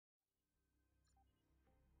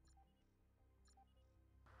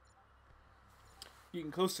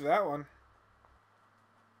Getting close to that one.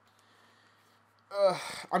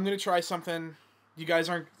 I'm gonna try something. You guys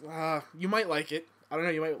aren't. You might like it. I don't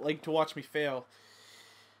know. You might like to watch me fail.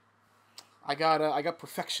 I got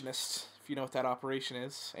Perfectionist. If you know what that operation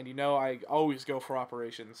is, and you know I always go for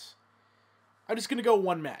operations. I'm just gonna go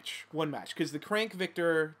one match, because the Crank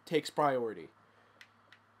Victor takes priority.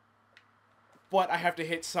 But I have to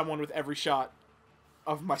hit someone with every shot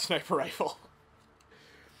of my sniper rifle.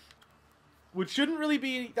 Which shouldn't really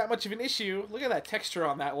be that much of an issue. Look at that texture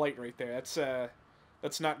on that light right there.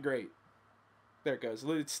 That's not great. There it goes.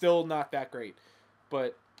 It's still not that great.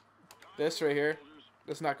 But this right here,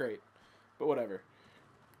 that's not great. But whatever.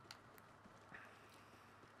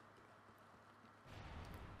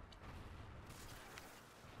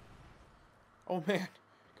 Oh man.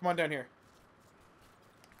 Come on down here.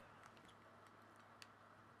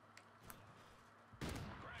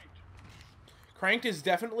 Cranked is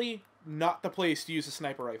definitely not the place to use a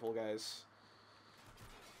sniper rifle, guys.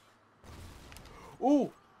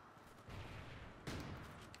 Ooh.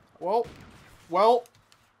 Well.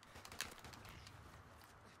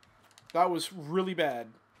 That was really bad.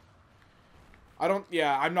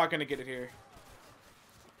 I'm not gonna get it here.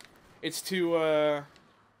 It's too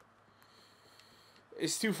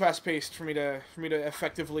fast-paced for me to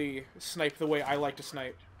effectively snipe the way I like to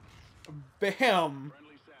snipe. Bam!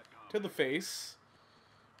 To the face.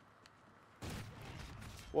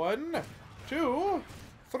 1, 2,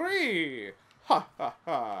 3. Ha ha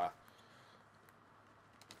ha.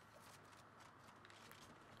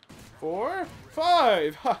 4,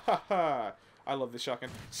 5. Ha ha ha. I love this shotgun.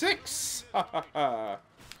 6. Ha ha ha.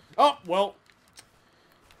 Oh, well.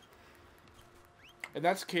 And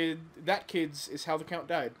that kid's is how the count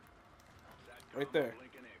died. Right there.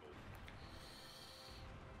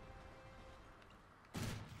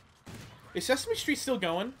 Is Sesame Street still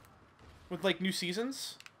going? With, like, new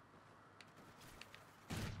seasons?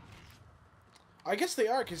 I guess they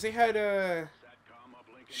are, because they had,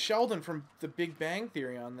 Sheldon from The Big Bang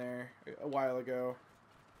Theory on there a while ago.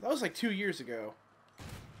 That was, like, 2 years ago.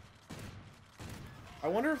 I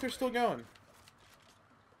wonder if they're still going.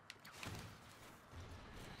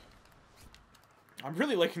 I'm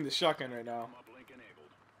really liking this shotgun right now.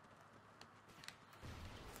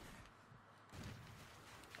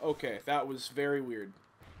 Okay, that was very weird.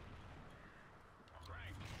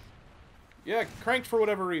 Yeah, cranked for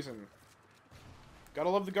whatever reason. Gotta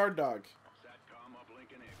love the guard dog.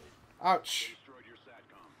 Ouch.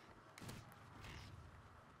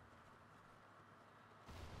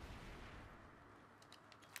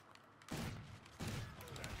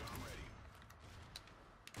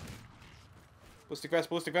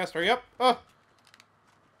 Ballistic vest, hurry up! Oh!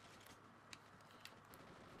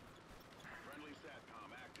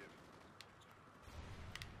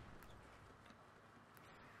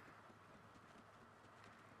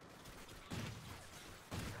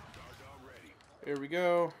 Here we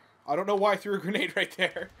go. I don't know why I threw a grenade right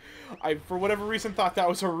there. I, for whatever reason, thought that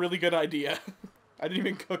was a really good idea. I didn't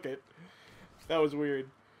even cook it. That was weird.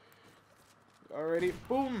 Alrighty.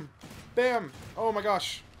 Boom! Bam! Oh my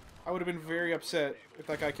gosh. I would have been very upset if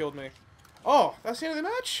that guy killed me. Oh, that's the end of the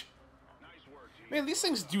match? Man, these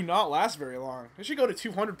things do not last very long. They should go to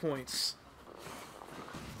 200 points.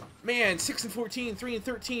 Man, 6 and 14, 3 and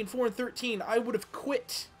 13, 4 and 13. I would have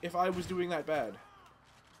quit if I was doing that bad.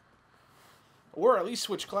 Or at least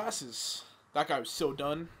switch classes. That guy was so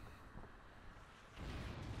done.